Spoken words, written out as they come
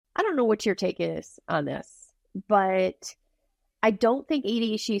I don't know what your take is on this, but I don't think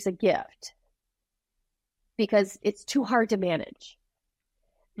ADHD is a gift because it's too hard to manage.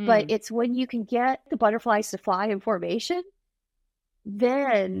 But it's when you can get the butterflies to fly in formation,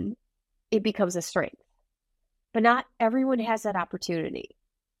 then it becomes a strength. But not everyone has that opportunity.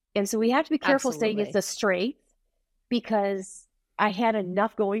 And so we have to be careful saying it's a strength, because I had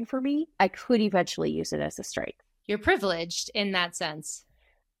enough going for me, I could eventually use it as a strength. You're privileged in that sense.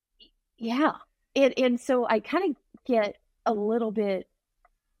 Yeah. And so I kind of get a little bit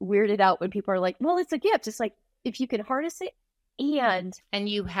weirded out when people are like, well, it's a gift. It's like, if you can harness it and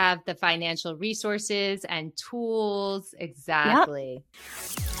you have the financial resources and tools. Exactly.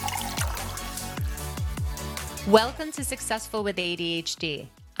 Yep. Welcome to Successful with ADHD.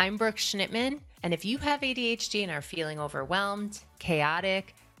 I'm Brooke Schnittman, and if you have ADHD and are feeling overwhelmed,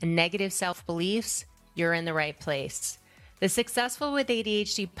 chaotic, and negative self-beliefs, you're in the right place. The Successful with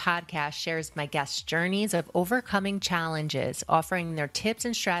ADHD podcast shares my guests' journeys of overcoming challenges, offering their tips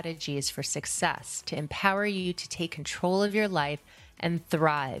and strategies for success to empower you to take control of your life and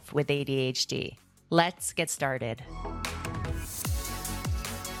thrive with ADHD. Let's get started.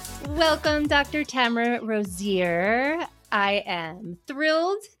 Welcome, Dr. Tamara Rosier. I am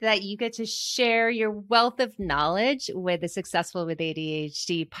thrilled that you get to share your wealth of knowledge with the Successful with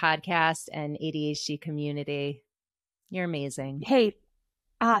ADHD podcast and ADHD community. You're amazing. Hey,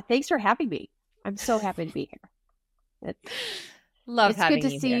 thanks for having me. I'm so happy to be here. Love having you. It's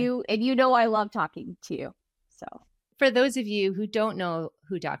good to see you, and you know I love talking to you. So, for those of you who don't know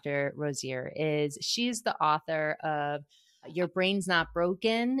who Dr. Rosier is, she's the author of Your Brain's Not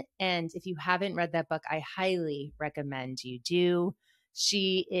Broken. And if you haven't read that book, I highly recommend you do.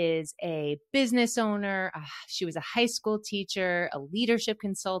 She is a business owner. She was a high school teacher, a leadership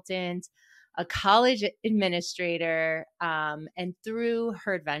consultant, a college administrator, and through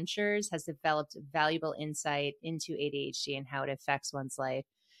her adventures has developed valuable insight into ADHD and how it affects one's life.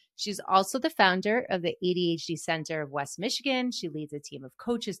 She's also the founder of the ADHD Center of West Michigan. She leads a team of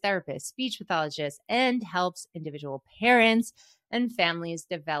coaches, therapists, speech pathologists, and helps individual parents and families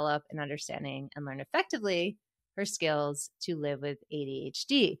develop an understanding and learn effectively her skills to live with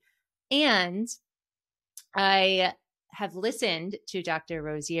ADHD. And I have listened to Dr.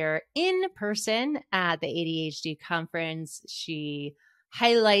 Rosier in person at the ADHD conference. She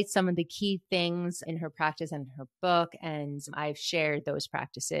highlights some of the key things in her practice and her book, and I've shared those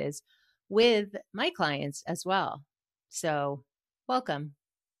practices with my clients as well. So welcome.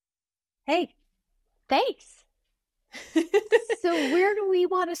 Hey, thanks. So where do we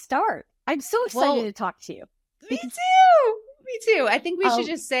want to start? I'm so excited to talk to you. Me too. I think we should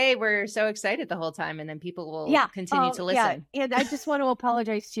just say we're so excited the whole time, and then people will continue to listen. Yeah. And I just want to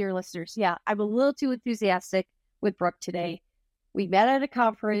apologize to your listeners. Yeah, I'm a little too enthusiastic with Brooke today. We met at a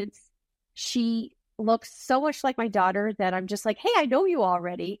conference. She looks so much like my daughter that I'm just like, hey, I know you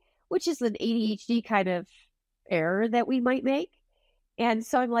already, which is an ADHD kind of error that we might make. And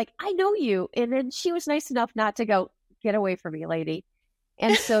so I'm like, I know you. And then she was nice enough not to go, get away from me, lady.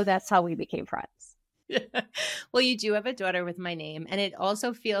 And so that's how we became friends. Yeah. Well, you do have a daughter with my name, and it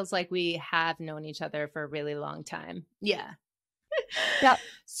also feels like we have known each other for a really long time. Yeah. Yep.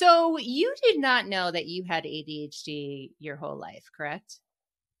 So you did not know that you had ADHD your whole life, correct?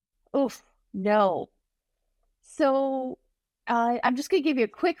 Oof, no. So I'm just going to give you a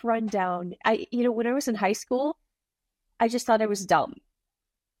quick rundown. When I was in high school, I just thought I was dumb.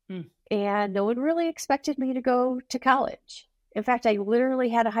 And no one really expected me to go to college. In fact, I literally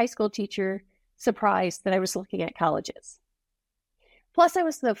had a high school teacher surprised that I was looking at colleges. Plus, I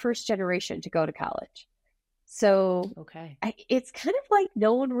was the first generation to go to college. So it's kind of like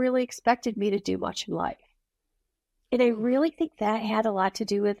no one really expected me to do much in life. And I really think that had a lot to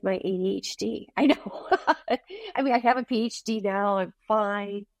do with my ADHD. I know. I mean, I have a PhD now. I'm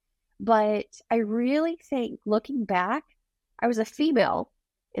fine. But I really think, looking back, I was a female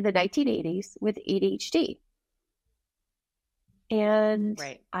in the 1980s with ADHD. And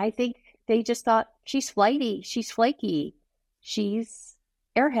I think they just thought, she's flighty, she's flaky, she's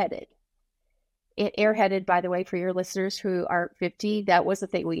airheaded. Airheaded, by the way, for your listeners who are 50, that was the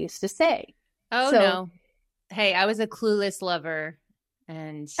thing we used to say. Oh, no. Hey, I was a clueless lover.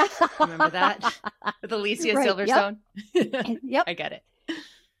 And remember that? With Alicia Silverstone? Yep. I get it.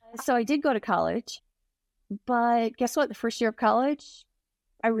 So I did go to college. But guess what? The first year of college,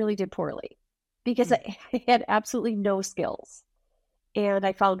 I really did poorly. Because I had absolutely no skills. And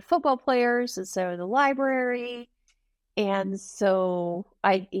I found football players, and so in the library. And so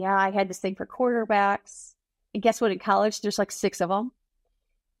I had this thing for quarterbacks. And guess what? In college, there's like 6 of them.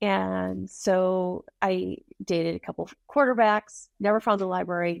 And so I dated a couple of quarterbacks, never found the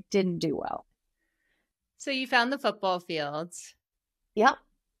library, didn't do well. So you found the football fields. Yep.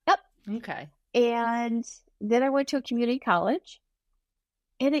 Yep. Okay. And then I went to a community college,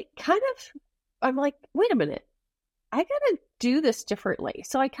 and it kind of, I'm like, wait a minute, I got to do this differently.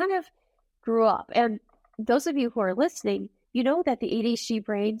 So I kind of grew up. And those of you who are listening, you know that the ADHD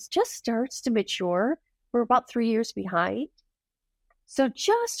brains just starts to mature. We're about 3 years behind. So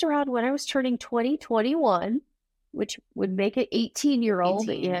just around when I was turning 21, which would make it 18-year-old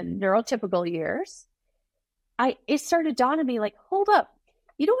in neurotypical years, it started dawning on me like, hold up.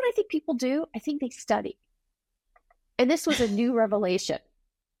 You know what I think people do? I think they study. And this was a new revelation.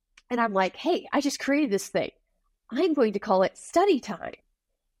 And I'm like, hey, I just created this thing. I'm going to call it study time.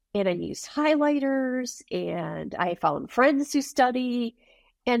 And I used highlighters, and I found friends who study.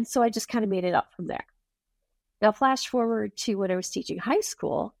 And so I just kind of made it up from there. Now, flash forward to when I was teaching high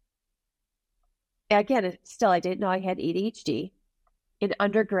school. Again, still, I didn't know I had ADHD. In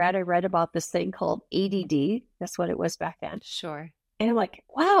undergrad, I read about this thing called ADD. That's what it was back then. Sure. And I'm like,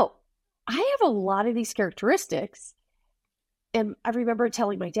 wow, I have a lot of these characteristics. And I remember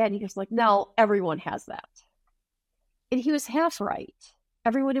telling my dad, he was like, no, everyone has that. And he was half right.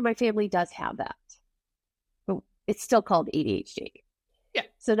 Everyone in my family does have that. But it's still called ADHD. Yeah.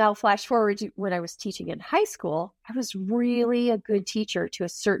 So now flash forward to when I was teaching in high school, I was really a good teacher to a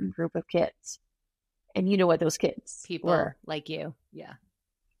certain group of kids. And you know what those kids People were. like you. Yeah.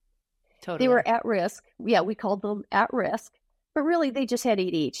 Totally. They were at risk. Yeah, we called them at risk. But really, they just had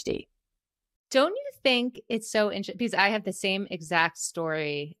ADHD. Don't you think it's so interesting? Because I have the same exact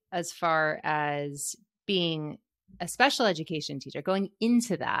story as far as being a special education teacher, going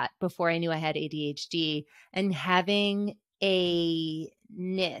into that before I knew I had ADHD and having a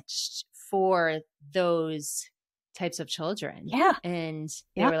niche for those types of children. Yeah. And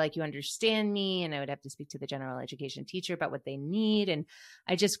they were like, you understand me. And I would have to speak to the general education teacher about what they need. And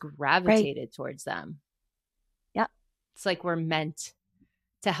I just gravitated towards them. Yeah. It's like we're meant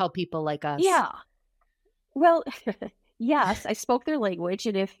to help people like us. Yeah. Well, yes, I spoke their language.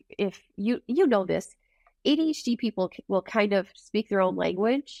 And if you know this, ADHD people will kind of speak their own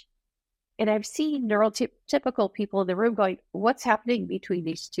language. And I've seen neurotypical people in the room going, what's happening between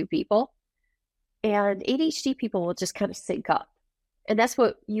these two people? And ADHD people will just kind of sync up. And that's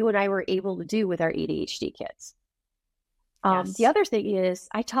what you and I were able to do with our ADHD kids. Yes. The other thing is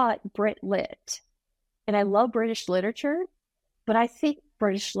I taught Brit Lit. And I love British literature, but I think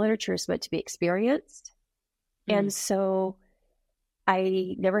British literature is meant to be experienced. And so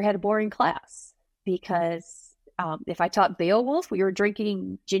I never had a boring class because if I taught Beowulf, we were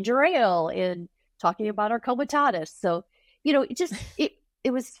drinking ginger ale and talking about our comitatus. So, it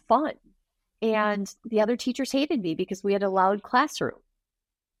was fun. And the other teachers hated me because we had a loud classroom.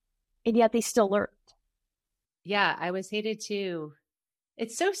 And yet they still learned. Yeah, I was hated too.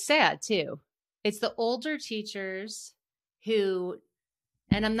 It's so sad too. It's the older teachers who,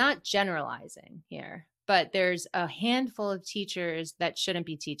 and I'm not generalizing here, but there's a handful of teachers that shouldn't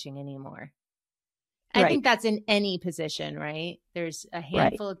be teaching anymore. I think that's in any position, right? There's a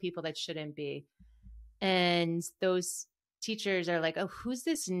handful of people that shouldn't be. And those teachers are like, oh, who's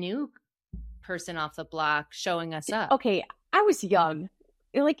this new person off the block showing us up? Okay, I was young.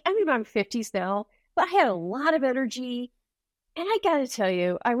 I'm in my 50s now, but I had a lot of energy. And I got to tell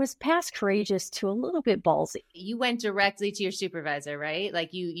you, I was past courageous to a little bit ballsy. You went directly to your supervisor, right?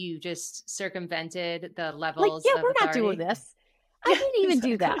 Like you just circumvented the levels of we're authority. Not doing this. I didn't even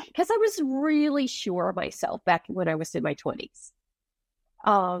do that because I was really sure of myself back when I was in my 20s.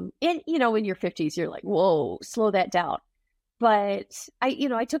 And, in your 50s, you're like, whoa, slow that down. But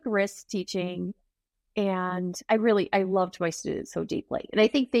I took a risk teaching, and I loved my students so deeply. And I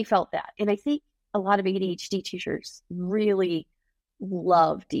think they felt that. And I think a lot of ADHD teachers really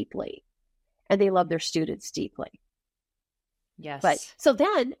love deeply, and they love their students deeply. Yes. But so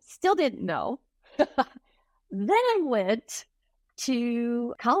then still didn't know. Then I went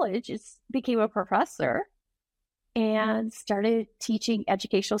to college, became a professor, and started teaching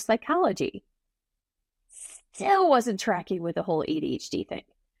educational psychology. Still wasn't tracking with the whole ADHD thing.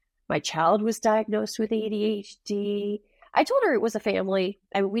 My child was diagnosed with ADHD. I told her it was a family.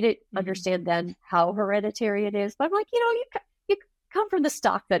 I mean, we didn't understand then how hereditary it is, but I'm like, you come from the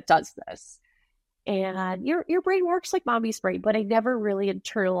stock that does this, and your brain works like mommy's brain. But I never really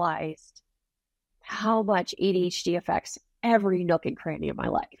internalized how much ADHD affects every nook and cranny of my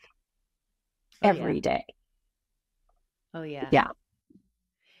life, every day. Oh yeah, yeah.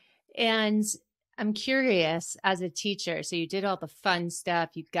 And I'm curious as a teacher. So you did all the fun stuff.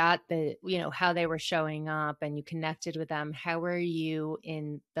 You got the, how they were showing up and you connected with them. How were you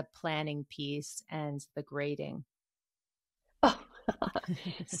in the planning piece and the grading? Oh.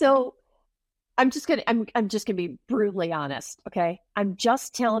 So I'm just gonna be brutally honest. Okay. I'm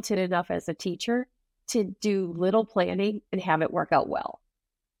just talented enough as a teacher to do little planning and have it work out well.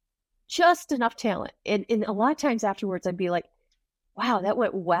 Just enough talent. And a lot of times afterwards, I'd be like, wow, that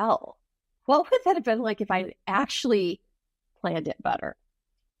went well. What would that have been like if I actually planned it better?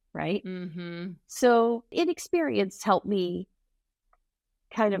 Right. Mm-hmm. So inexperience helped me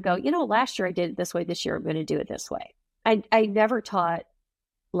kind of go, last year I did it this way. This year I'm going to do it this way. I never taught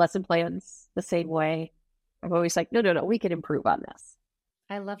lesson plans the same way. I'm always like, no, we can improve on this.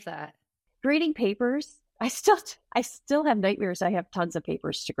 I love that. Grading papers, I still have nightmares. I have tons of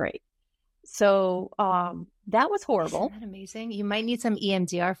papers to grade. So that was horrible. Isn't that amazing? You might need some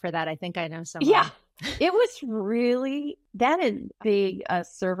EMDR for that. I think I know someone. Yeah, it was really that, and being a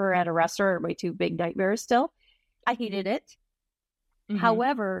server at a restaurant are my two big nightmares still. I hated it. Mm-hmm.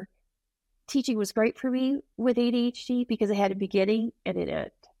 However, teaching was great for me with ADHD because it had a beginning and an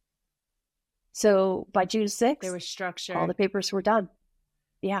end. So by June 6th, there was structure. All the papers were done.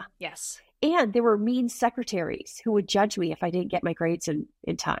 Yeah. Yes. And there were mean secretaries who would judge me if I didn't get my grades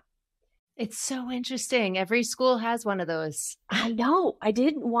in time. It's so interesting. Every school has one of those. I know. I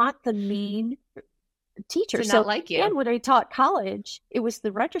didn't want the mean teacher. To not like you. And when I taught college, it was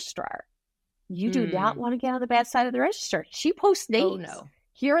the registrar. You do not want to get on the bad side of the registrar. She posts names. Oh, no.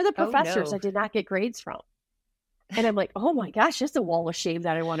 Here are the professors I did not get grades from. And I'm like, oh my gosh, that's a wall of shame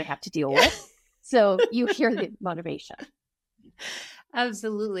that I want to have to deal with. So you hear the motivation.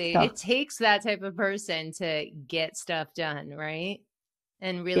 Absolutely. It takes that type of person to get stuff done, right?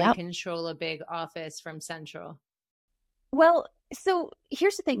 And really control a big office from central. Well, so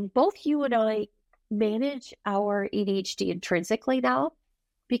here's the thing. Both you and I manage our ADHD intrinsically now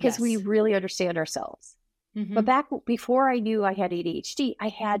because we really understand ourselves. Mm-hmm. But back before I knew I had ADHD, I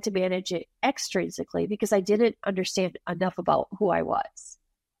had to manage it extrinsically because I didn't understand enough about who I was.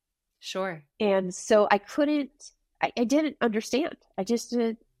 Sure. And so I didn't understand. I just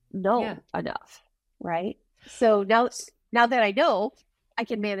didn't know enough. Right. So now that I know, I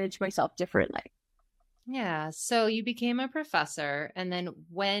can manage myself differently. Yeah. So you became a professor. And then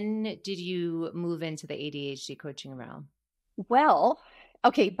when did you move into the ADHD coaching realm? Well,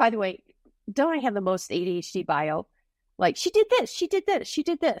 okay. By the way, don't I have the most ADHD bio? Like, she did this, she did this, she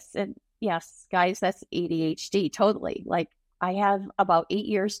did this. And yes, guys, that's ADHD. Totally. Like, I have about 8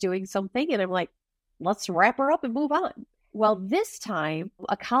 years doing something and I'm like, let's wrap her up and move on. Well, this time,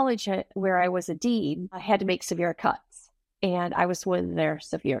 a college where I was a dean, I had to make severe cuts. And I was one of their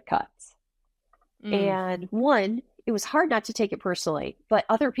severe cuts. And one, it was hard not to take it personally, but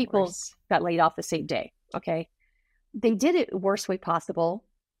other people got laid off the same day. Okay. They did it the worst way possible.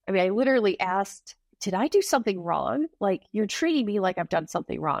 I mean, I literally asked, did I do something wrong? Like, you're treating me like I've done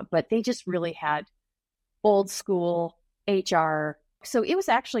something wrong, but they just really had old school HR. So it was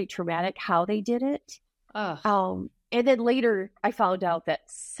actually traumatic how they did it. And then later I found out that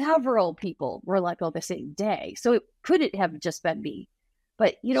several people were let go the same day. So it couldn't have just been me.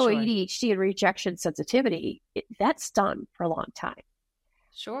 But, ADHD and rejection sensitivity, that's done for a long time.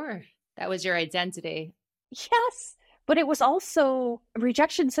 Sure. That was your identity. Yes. But it was also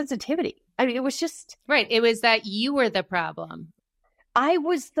rejection sensitivity. I mean, it was just... Right. It was that you were the problem. I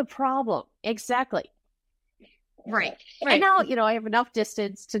was the problem. Exactly. Right. And now, I have enough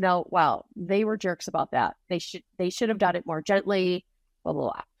distance to know, wow, they were jerks about that. They should have done it more gently, blah, blah,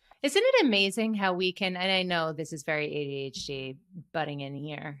 blah. Isn't it amazing how we can, and I know this is very ADHD butting in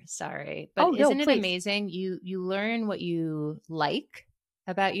here, sorry, but isn't it amazing? You learn what you like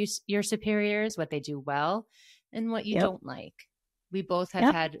about your superiors, what they do well, and what you don't like. We both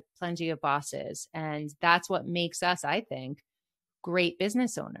have had plenty of bosses, and that's what makes us, I think, great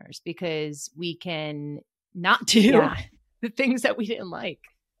business owners, because we can not do the things that we didn't like.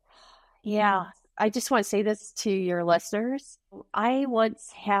 Yeah. I just want to say this to your listeners. I once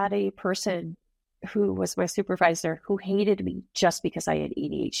had a person who was my supervisor who hated me just because I had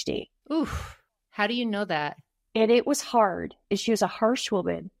ADHD. Oof. How do you know that? And it was hard. And she was a harsh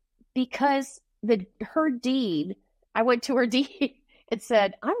woman because her dean, I went to her dean and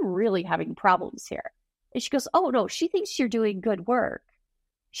said, I'm really having problems here. And she goes, oh, no, she thinks you're doing good work.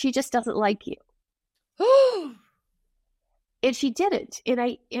 She just doesn't like you. And she didn't. And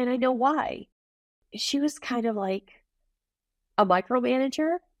I know why. She was kind of like a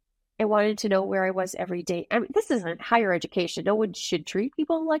micromanager and wanted to know where I was every day. I mean, this isn't higher education. No one should treat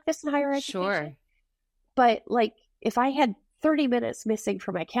people like this in higher education. Sure. But like, if I had 30 minutes missing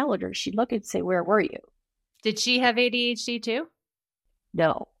from my calendar, she'd look and say, "Where were you?" Did she have ADHD too?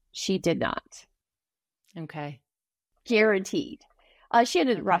 No, she did not. Okay. Guaranteed. She had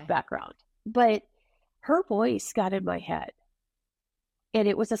a rough Okay. background, but her voice got in my head, and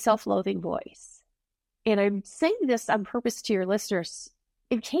it was a self-loathing voice. And I'm saying this on purpose to your listeners,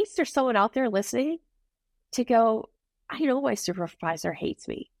 in case there's someone out there listening to go, I know my supervisor hates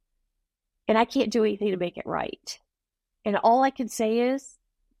me, and I can't do anything to make it right. And all I can say is,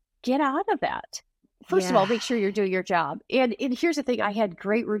 get out of that. First of all, make sure you're doing your job. And here's the thing: I had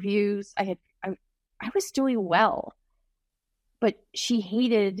great reviews. I was doing well, but she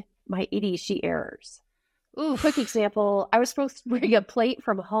hated my ADHD errors. Oof. Quick example: I was supposed to bring a plate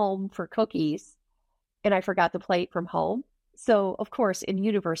from home for cookies, and I forgot the plate from home. So, of course, in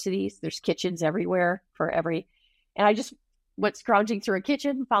universities, there's kitchens everywhere and I just went scrounging through a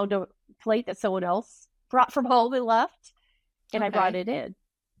kitchen, found a plate that someone else brought from home and left, and I brought it in.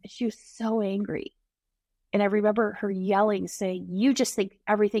 And she was so angry. And I remember her yelling, saying, "You just think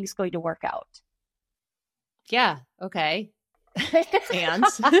everything's going to work out." Yeah. Okay. And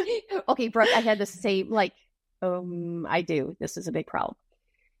okay, Brooke, I had the same, I do. This is a big problem.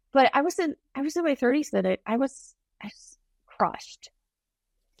 But I was in my 30s then. I was crushed.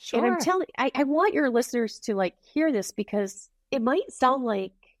 sure. And I'm telling, I want your listeners to hear this, because it might sound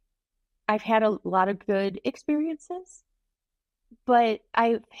like I've had a lot of good experiences, but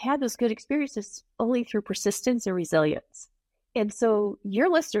I've had those good experiences only through persistence and resilience. And so your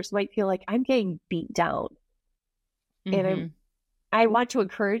listeners might feel like I'm getting beat down. And I want to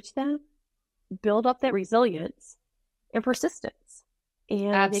encourage them, build up that resilience and persistence.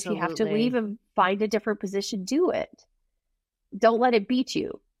 And if you have to leave and find a different position, do it. Don't let it beat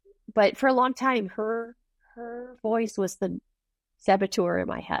you. But for a long time, her voice was the saboteur in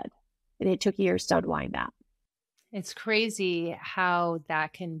my head. And it took years to unwind that. It's crazy how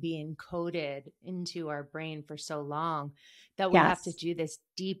that can be encoded into our brain for so long that we have to do this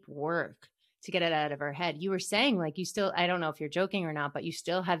deep work to get it out of our head. You were saying you still, I don't know if you're joking or not, but you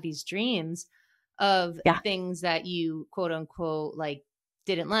still have these dreams of things that you quote unquote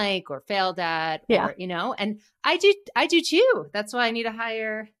didn't like or failed at or, and I do too. That's why I need to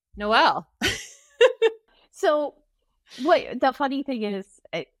hire Noelle. So what the funny thing is,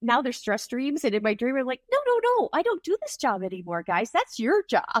 now there's stress dreams, and in my dream I'm like, no, I don't do this job anymore, guys. That's your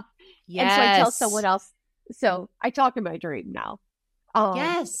job. Yes. And so I tell someone else. So I talk in my dream now.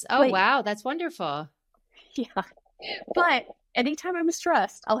 Yes. Oh, wow. That's wonderful. Yeah. But anytime I'm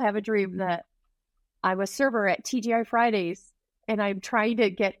stressed, I'll have a dream that I'm a server at TGI Fridays and I'm trying to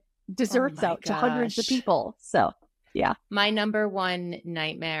get desserts out to hundreds of people. So, yeah. My number one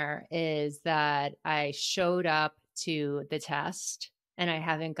nightmare is that I showed up to the test and I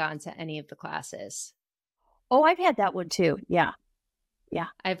haven't gone to any of the classes. Oh, I've had that one too. Yeah. Yeah.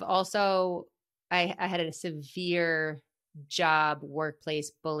 I've also, I had a severe job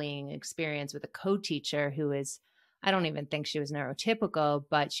workplace bullying experience with a co-teacher who is, I don't even think she was neurotypical,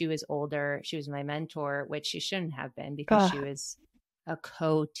 but she was older. She was my mentor, which she shouldn't have been because she was a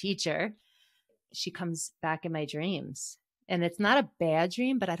co-teacher. She comes back in my dreams and it's not a bad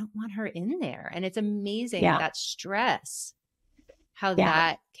dream, but I don't want her in there. And it's amazing that stress, how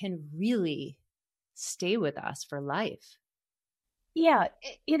that can really stay with us for life. Yeah.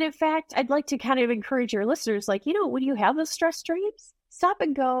 And in fact, I'd like to kind of encourage your listeners, when you have those stress dreams, stop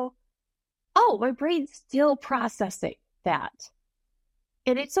and go, oh, my brain's still processing that.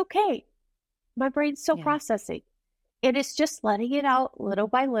 And it's okay. My brain's still processing. And it's just letting it out little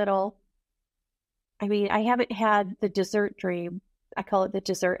by little. I mean, I haven't had the dessert dream. I call it the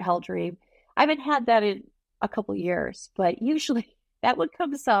dessert hell dream. I haven't had that in a couple years, but usually that one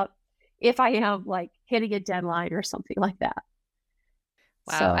comes up if I am hitting a deadline or something like that.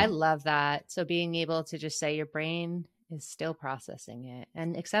 Wow, so, I love that. So being able to just say your brain is still processing it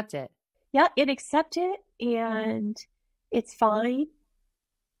and accept it. Yeah, and accept it, and it's fine.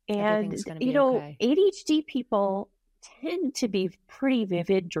 And, okay. ADHD people tend to be pretty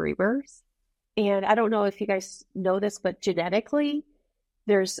vivid dreamers. And I don't know if you guys know this, but genetically,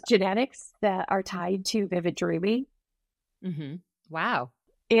 there's genetics that are tied to vivid dreaming. Mm-hmm. Wow.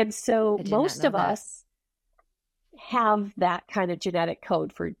 And so most of us have that kind of genetic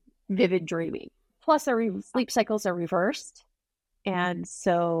code for vivid dreaming. Plus, our sleep cycles are reversed. And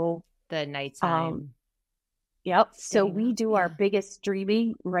so the nighttime. Yep. So we do our biggest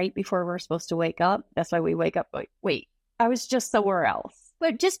dreaming right before we're supposed to wake up. That's why we wake up wait, I was just somewhere else.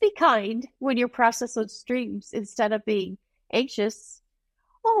 But just be kind when you process those dreams instead of being anxious.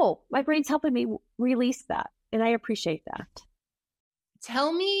 Oh, my brain's helping me release that. And I appreciate that.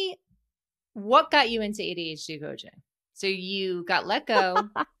 Tell me what got you into ADHD coaching? So you got let go.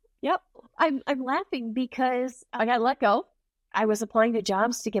 Yep. I'm laughing because I got let go. I was applying to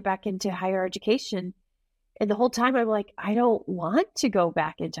jobs to get back into higher education. And the whole time I'm like, I don't want to go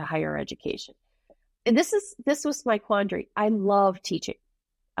back into higher education. And this was my quandary. I love teaching.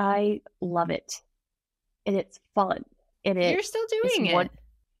 I love it. And it's fun. And You're still doing it.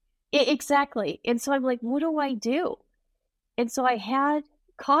 Exactly. And so I'm like, what do I do? And so I had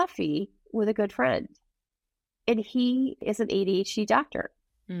coffee with a good friend. And he is an ADHD doctor.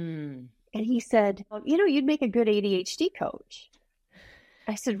 Mm. And he said, you'd make a good ADHD coach.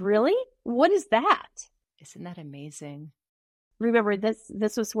 I said, really? What is that? Isn't that amazing? Remember, this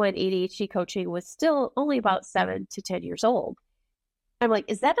was when ADHD coaching was still only about 7 to 10 years old. I'm like,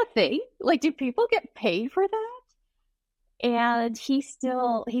 is that a thing? Like, do people get paid for that? And he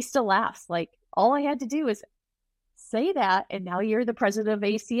still laughs. Like, all I had to do is say that, and now you're the president of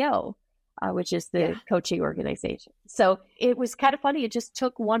ACO, which is the coaching organization. So it was kind of funny. It just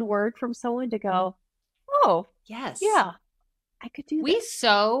took one word from someone to go, oh, yes, yeah, I could do that. We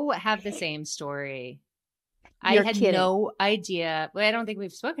so have the same story. You're I had kidding. no idea. Well, I don't think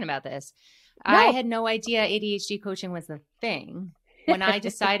we've spoken about this. No. I had no idea ADHD coaching was the thing. When I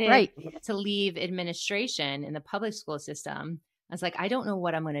decided right. to leave administration in the public school system, I was like, I don't know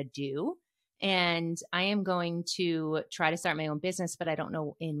what I'm going to do. And I am going to try to start my own business, but I don't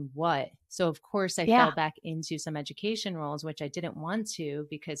know in what. So, of course, I fell back into some education roles, which I didn't want to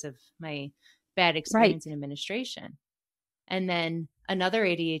because of my bad experience in administration. And then another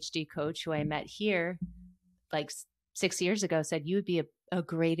ADHD coach who I met here like 6 years ago said, you would be a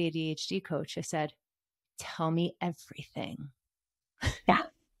great ADHD coach. I said, tell me everything. Yeah.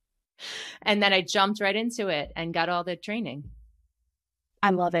 And then I jumped right into it and got all the training.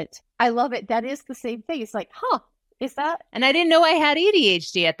 I love it. I love it. That is the same thing. It's like, is that? And I didn't know I had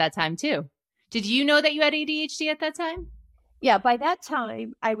ADHD at that time too. Did you know that you had ADHD at that time? Yeah. By that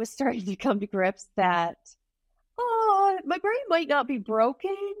time, I was starting to come to grips that, my brain might not be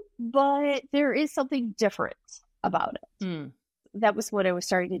broken, but there is something different about it. Mm. That was when I was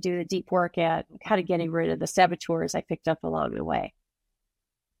starting to do the deep work at kind of getting rid of the saboteurs I picked up along the way.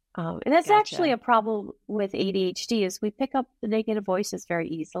 And that's actually a problem with ADHD is we pick up the negative voices very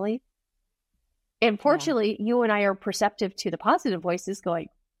easily. And fortunately, you and I are perceptive to the positive voices going,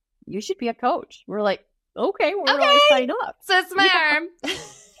 you should be a coach. We're like, okay, where do I sign up? So it's my arm.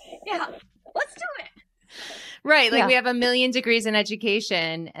 Yeah, let's do it. Right. Like we have 1 million degrees in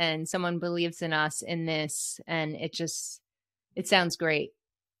education and someone believes in us in this. And it sounds great.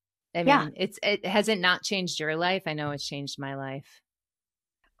 I mean, it hasn't not changed your life. I know it's changed my life.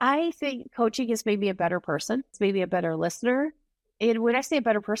 I think coaching has made me a better person. It's made me a better listener. And when I say a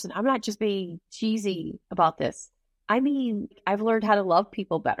better person, I'm not just being cheesy about this. I mean, I've learned how to love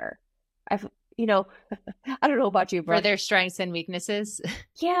people better. I don't know about you, but for their strengths and weaknesses.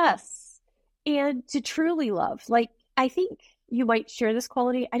 Yes. And to truly love. Like, I think you might share this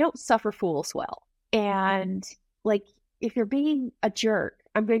quality. I don't suffer fools well. And like, if you're being a jerk,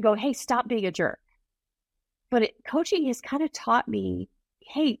 I'm going to go, hey, stop being a jerk. But coaching has kind of taught me,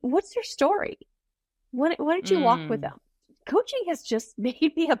 hey, what's their story? Why don't you walk with them? Coaching has just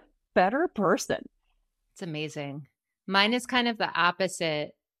made me a better person. It's amazing. Mine is kind of the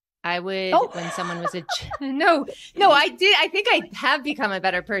opposite. I would, when someone was no, I did. I think I have become a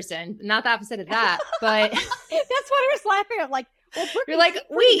better person. Not the opposite of that, but that's what I was laughing at. Like, well, you're like,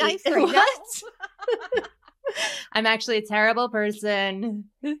 wait, nice right what? I'm actually a terrible person.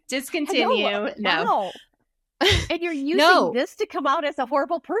 Discontinue. No. And you're using this to come out as a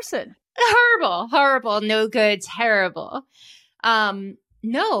horrible person. Horrible, no good, terrible.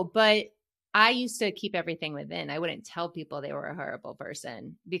 No, but I used to keep everything within. I wouldn't tell people they were a horrible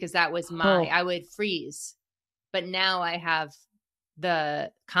person because that was I would freeze. But now I have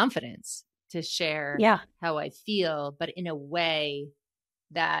the confidence to share how I feel, but in a way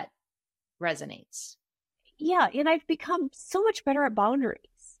that resonates. Yeah. And I've become so much better at boundaries.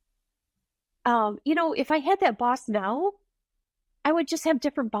 If I had that boss now, I would just have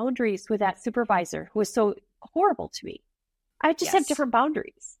different boundaries with that supervisor who was so horrible to me. I just have different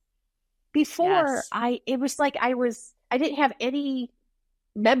boundaries. Before it was like I didn't have any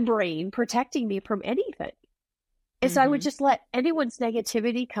membrane protecting me from anything. And so I would just let anyone's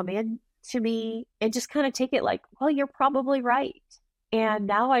negativity come in to me and just kind of take it like, well, you're probably right. And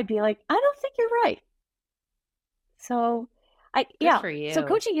now I'd be like, I don't think you're right. So Good for you. So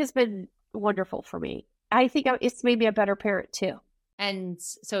coaching has been wonderful for me. I think it's made me a better parent too. And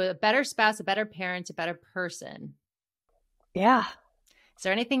so a better spouse, a better parent, a better person. Yeah. Is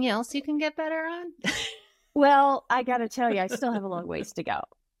there anything else you can get better on? Well, I got to tell you, I still have a long ways to go,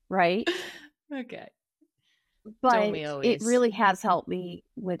 right? Okay. Don't but we it always? really has helped me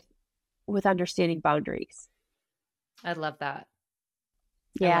with understanding boundaries. I love that.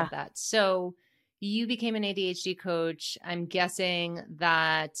 I Yeah. love that. So you became an ADHD coach. I'm guessing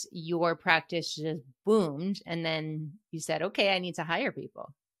that your practice just boomed and then you said, okay, I need to hire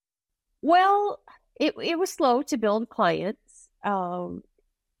people. Well, it was slow to build clients. And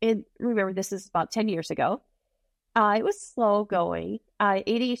remember, this is about 10 years ago. It was slow going.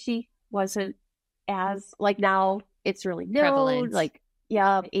 ADHD wasn't as like now it's really known. Prevalent. Like,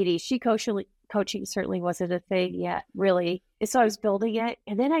 yeah, ADHD coaching certainly wasn't a thing yet, really. And so I was building it.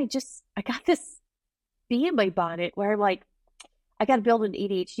 And then I got this bee in my bonnet where I'm like, I got to build an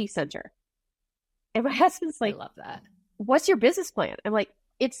ADHD center. And my husband's I like, love that. what's your business plan? I'm like,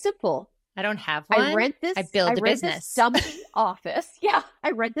 it's simple. I don't have one. I I build a rent this business. dumpy office. Yeah,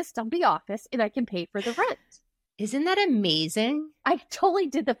 I rent this dumpy office and I can pay for the rent. Isn't that amazing? I totally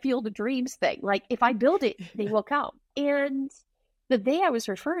did the Field of Dreams thing. Like, if I build it, they will come. And the they I was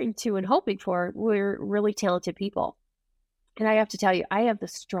referring to and hoping for were really talented people. And I have to tell you, I have the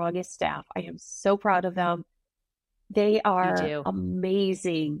strongest staff. I am so proud of them. They You are do.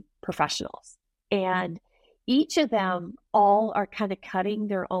 amazing professionals. And each of them all are kind of cutting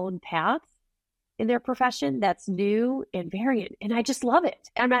their own path in their profession that's new and variant. And I just love it.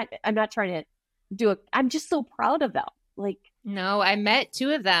 I'm not trying to I'm just so proud of them. Like, No, I met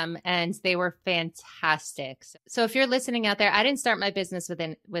two of them and they were fantastic. So if you're listening out there, I didn't start my business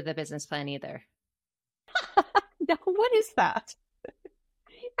with a business plan either. now what is that?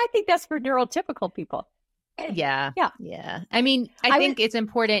 I think that's for neurotypical people. Yeah. Yeah. Yeah. I mean, I think it's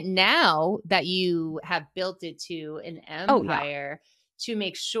important now that you have built it to an empire to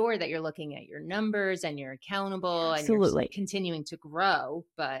make sure that you're looking at your numbers and you're accountable and you're continuing to grow.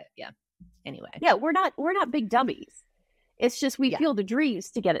 But yeah, anyway. Yeah, we're not big dummies. It's just we feel the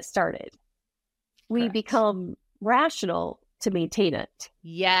dreams to get it started. We become rational to maintain it.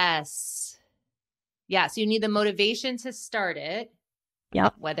 Yes. Yeah. So you need the motivation to start it.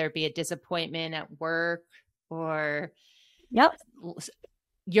 Yep. Whether it be a disappointment at work or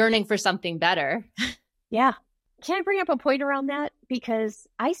yearning for something better. Yeah. Can I bring up a point around that? Because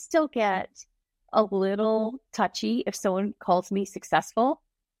I still get a little touchy if someone calls me successful.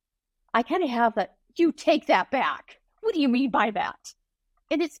 I kind of have that, you take that back. What do you mean by that?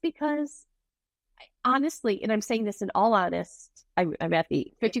 And it's because, honestly, and I'm saying this in all honest, I'm at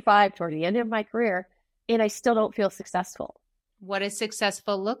the 55 toward the end of my career, and I still don't feel successful. What does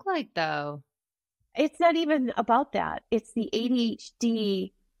successful look like, though? It's not even about that. It's the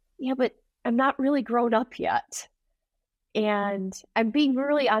ADHD. Yeah, but I'm not really grown up yet. And I'm being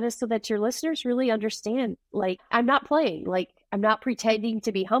really honest so that your listeners really understand. Like, I'm not playing. Like, I'm not pretending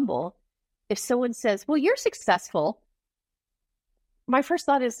to be humble. If someone says, well, you're successful, my first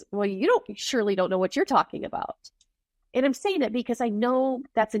thought is, well, you surely don't know what you're talking about. And I'm saying it because I know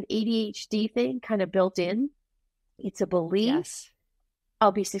that's an ADHD thing kind of built in. It's a belief. Yes.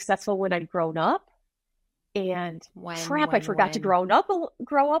 I'll be successful when I've grown up. And I forgot to grow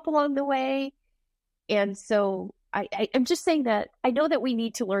up along the way. And so I'm just saying that I know that we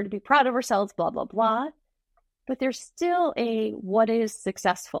need to learn to be proud of ourselves, blah, blah, blah. But there's still what is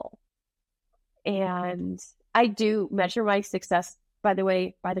successful. And I do measure my success, by the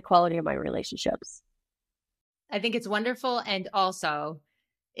way, by the quality of my relationships. I think it's wonderful. And also,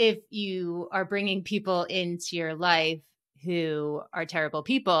 if you are bringing people into your life who are terrible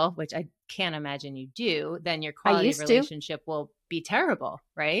people, which I can't imagine you do, then your quality of relationship will be terrible,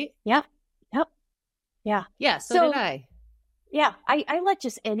 right? Yep. Yeah. Yeah. So did I. Yeah. I let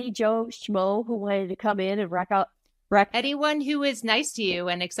just any Joe Schmo who wanted to come in and wreck anyone who is nice to you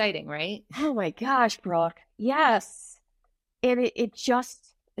and exciting, right? Oh my gosh, Brooke. Yes. And it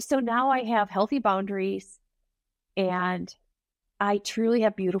just, so now I have healthy boundaries and I truly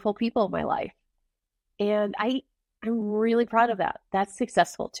have beautiful people in my life. And I'm really proud of that. That's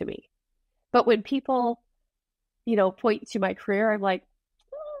successful to me. But when people, point to my career, I'm like,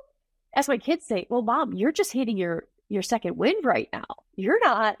 as my kids say, well, Mom, you're just hitting your second wind right now. You're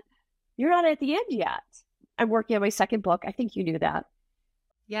not at the end yet. I'm working on my second book. I think you knew that.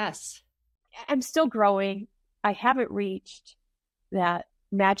 Yes. I'm still growing. I haven't reached that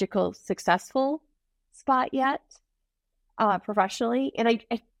magical successful spot yet, professionally. And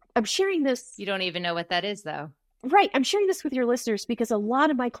I'm sharing this. You don't even know what that is, though. Right. I'm sharing this with your listeners because a lot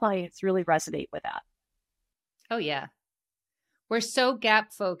of my clients really resonate with that. Oh, yeah. We're so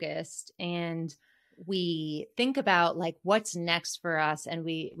gap focused and we think about like what's next for us. And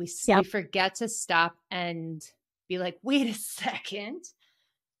we forget to stop and be like, wait a second.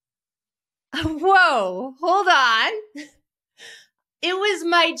 Whoa, hold on. It was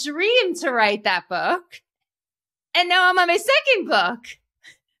my dream to write that book. And now I'm on my second book.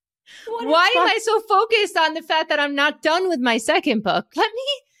 Why am I so focused on the fact that I'm not done with my second book? Let me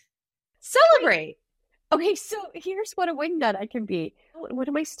celebrate. Okay, so here's what a wingnut I can be. One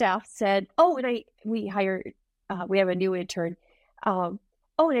of my staff said, and we have a new intern. And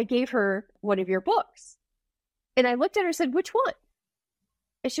I gave her one of your books. And I looked at her and said, which one?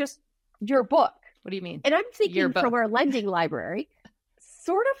 It's just your book. What do you mean? And I'm thinking from our lending library,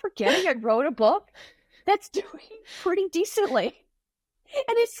 sort of forgetting I wrote a book that's doing pretty decently.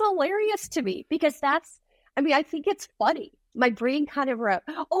 And it's hilarious to me because I think it's funny. My brain kind of wrote,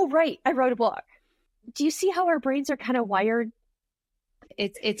 oh, right, I wrote a book. Do you see how our brains are kind of wired?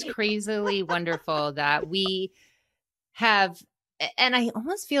 It's crazily wonderful that we have, and I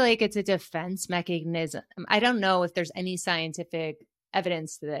almost feel like it's a defense mechanism. I don't know if there's any scientific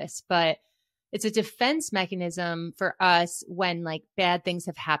evidence to this, but it's a defense mechanism for us when like bad things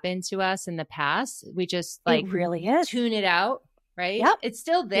have happened to us in the past. We just like it really is. Tune it out, right? Yep. It's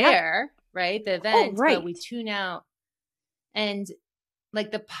still there, right? The event, right. But we tune out. And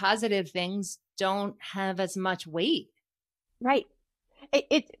like the positive things don't have as much weight. Right.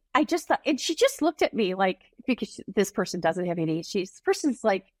 I just thought, and she just looked at me like, because this person doesn't have ADHD. This person's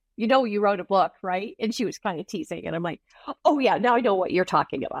like, you wrote a book, right? And she was kind of teasing. And I'm like, oh yeah, now I know what you're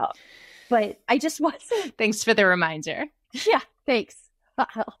talking about. But I just wasn't. Thanks for the reminder. Yeah, thanks.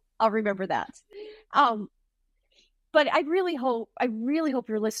 I'll remember that. But I really hope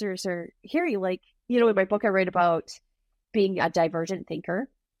your listeners are hearing, like, in my book I write about being a divergent thinker.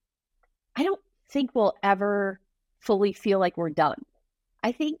 I don't think we'll ever fully feel like we're done.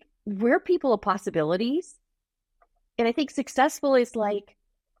 I think we're people of possibilities. And I think successful is like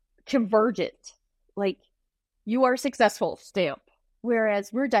convergent. Like you are successful stamp.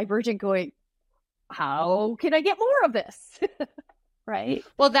 Whereas we're divergent going, how can I get more of this? Right.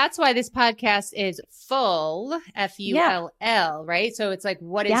 Well, that's why this podcast is full, F-U-L-L, right? So it's like,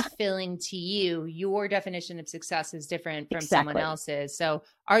 what is filling to you? Your definition of success is different from someone else's. So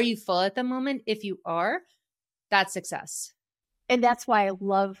are you full at the moment? If you are, that's success. And that's why I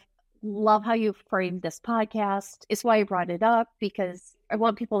love how you framed this podcast. It's why I brought it up, because I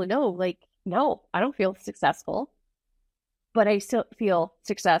want people to know, like, no, I don't feel successful, but I still feel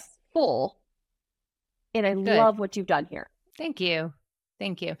successful. And I love what you've done here. Thank you.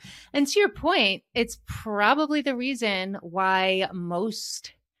 Thank you. And to your point, it's probably the reason why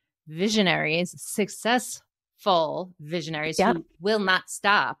most visionaries, successful visionaries who will not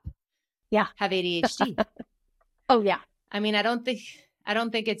stop, have ADHD. Oh, yeah. I mean, I don't think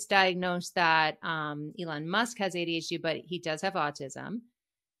it's diagnosed that Elon Musk has ADHD, but he does have autism.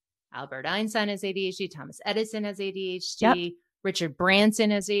 Albert Einstein has ADHD. Thomas Edison has ADHD. Yep. Richard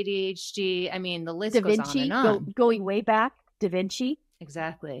Branson has ADHD. I mean, the list goes on and on. Going way back, Da Vinci.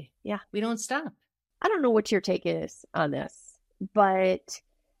 Exactly. Yeah. We don't stop. I don't know what your take is on this, but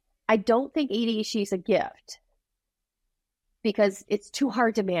I don't think ADHD is a gift because it's too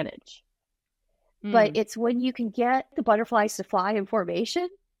hard to manage. But it's when you can get the butterflies to fly in formation,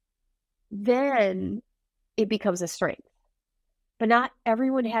 then it becomes a strength. But not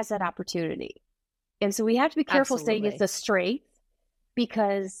everyone has that opportunity. And so we have to be careful saying it's a strength,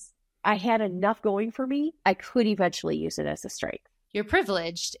 because I had enough going for me, I could eventually use it as a strength. You're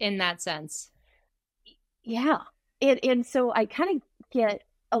privileged in that sense. Yeah. And so I kind of get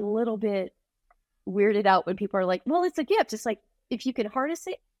a little bit weirded out when people are like, well, it's a gift. It's like, if you can harness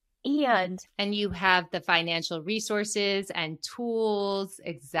it and you have the financial resources and tools.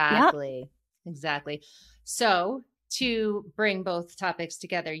 Exactly. Yep. Exactly. So to bring both topics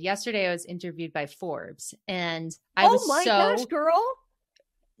together, yesterday I was interviewed by Forbes, and I was gosh, girl.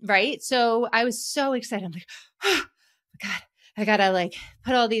 Right. So I was so excited. I'm like, oh God, I gotta like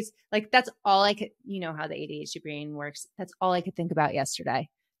put all these, like, that's all I could, how the ADHD brain works. That's all I could think about yesterday.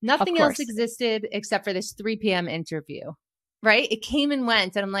 Nothing else existed except for this 3 p.m. interview. Right. It came and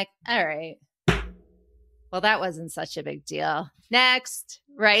went, and I'm like, all right, well, that wasn't such a big deal. Next.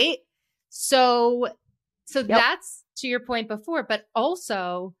 Right. So that's to your point before, but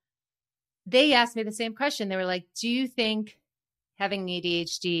also they asked me the same question. They were like, do you think having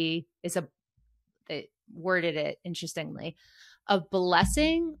ADHD is they worded it interestingly, a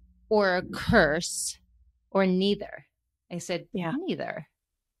blessing or a curse or neither? I said, neither,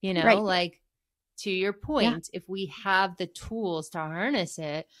 like, to your point, if we have the tools to harness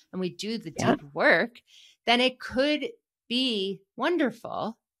it and we do the deep work, then it could be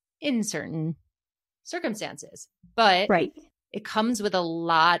wonderful in certain circumstances. But it comes with a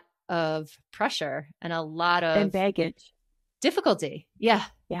lot of pressure and a lot of and baggage. Difficulty. Yeah.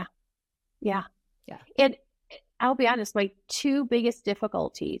 And I'll be honest, my two biggest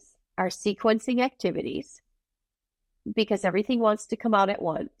difficulties are sequencing activities because everything wants to come out at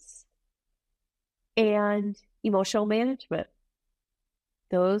once, and emotional management.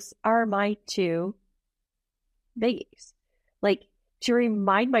 Those are my two biggies. Like, to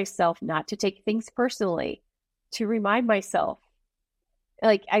remind myself not to take things personally, to remind myself,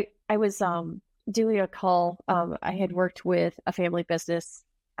 like I was doing a call. I had worked with a family business.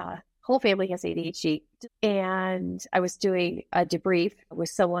 Whole family has ADHD, and I was doing a debrief with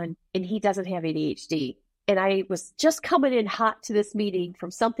someone, and he doesn't have ADHD. And I was just coming in hot to this meeting from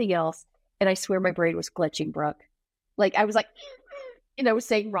something else, and I swear my brain was glitching, Brooke. Like, I was like, and I was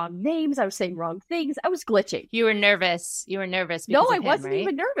saying wrong names. I was saying wrong things. I was glitching. You were nervous. No, I wasn't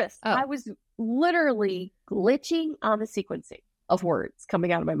even nervous. Oh. I was literally glitching on the sequencing of words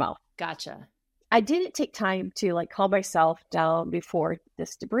coming out of my mouth. Gotcha. I didn't take time to like calm myself down before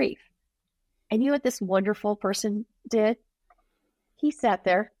this debrief. And you know what this wonderful person did? He sat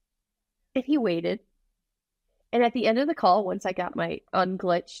there and he waited. And at the end of the call, once I got my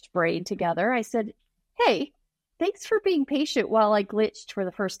unglitched brain together, I said, "Hey, thanks for being patient while I glitched for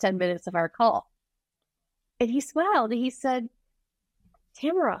the first 10 minutes of our call." And he smiled and he said,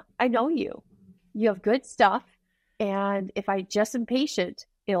 "Tamara, I know you. You have good stuff. And if I just am patient,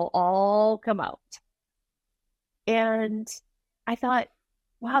 it'll all come out." And I thought,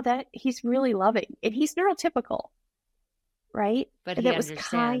 wow, that he's really loving. And he's neurotypical, right? But and he that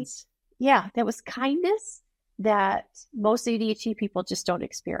understands. That was kindness that most ADHD people just don't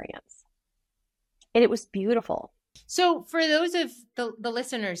experience. And it was beautiful. So for those of the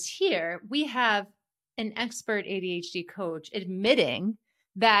listeners here, we have an expert ADHD coach admitting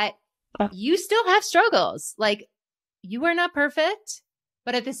that you still have struggles. Like, you are not perfect,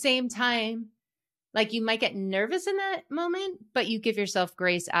 but at the same time, like, you might get nervous in that moment, but you give yourself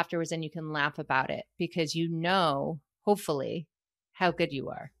grace afterwards and you can laugh about it because you know, hopefully, how good you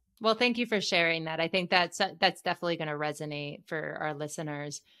are. Well, thank you for sharing that. I think that's definitely going to resonate for our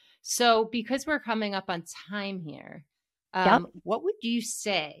listeners. So because we're coming up on time here, what would you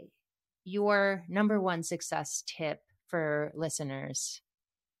say your number one success tip for listeners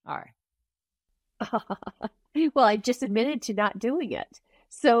are? Well, I just admitted to not doing it.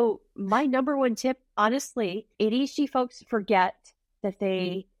 So my number one tip, honestly, ADHD folks forget that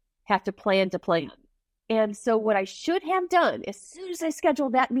they have to plan. And so what I should have done, as soon as I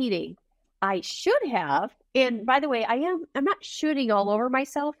scheduled that meeting, I should have, and by the way, I'm not shooting all over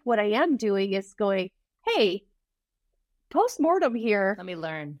myself. What I am doing is going, hey, postmortem here. Let me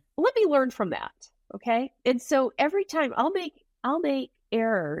learn from that. Okay. And so every time I'll make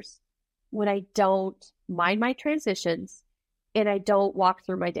errors when I don't mind my transitions and I don't walk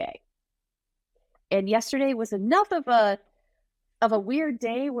through my day. And yesterday was enough of a weird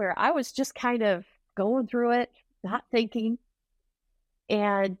day where I was just kind of going through it, not thinking.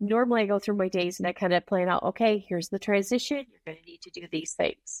 And normally I go through my days and I kind of plan out, okay, here's the transition. You're going to need to do these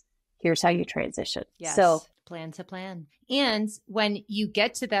things. Here's how you transition. Yes. So plan to plan. And when you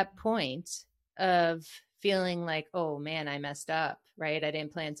get to that point of feeling like, oh man, I messed up, right? I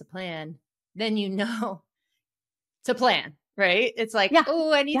didn't plan to plan. Then you know to plan, right? It's like,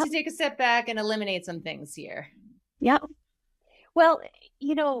 oh, I need to take a step back and eliminate some things here. Yeah. Well,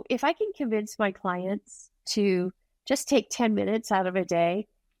 if I can convince my clients to just take 10 minutes out of a day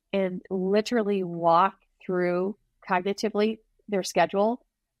and literally walk through cognitively their schedule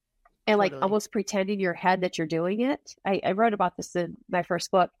and like almost pretend in your head that you're doing it. I wrote about this in my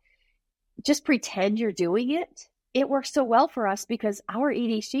first book. Just pretend you're doing it. It works so well for us because our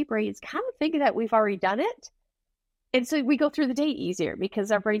ADHD brains kind of think that we've already done it. And so we go through the day easier because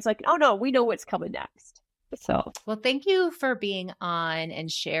our brain's like, oh no, we know what's coming next. So, well, thank you for being on and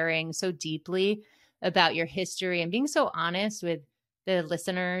sharing so deeply about your history and being so honest with the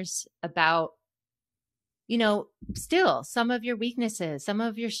listeners about, still some of your weaknesses, some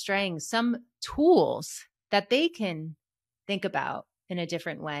of your strengths, some tools that they can think about in a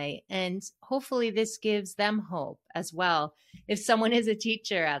different way. And hopefully this gives them hope as well. If someone is a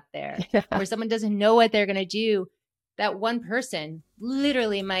teacher out there or someone doesn't know what they're going to do, that one person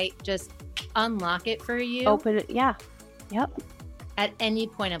literally might just unlock it for you. Open it. Yeah. Yep. At any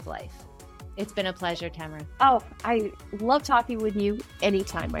point of life. It's been a pleasure, Tamara. Oh, I love talking with you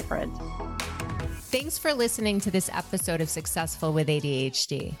anytime, my friend. Thanks for listening to this episode of Successful with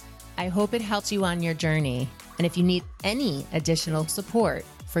ADHD. I hope it helps you on your journey. And if you need any additional support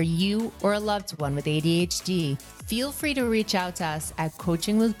for you or a loved one with ADHD, feel free to reach out to us at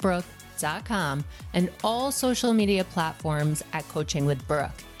coachingwithbrooke.com and all social media platforms at Coaching with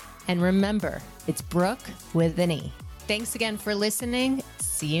Brooke. And remember, it's Brooke with an E. Thanks again for listening.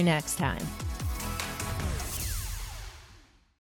 See you next time.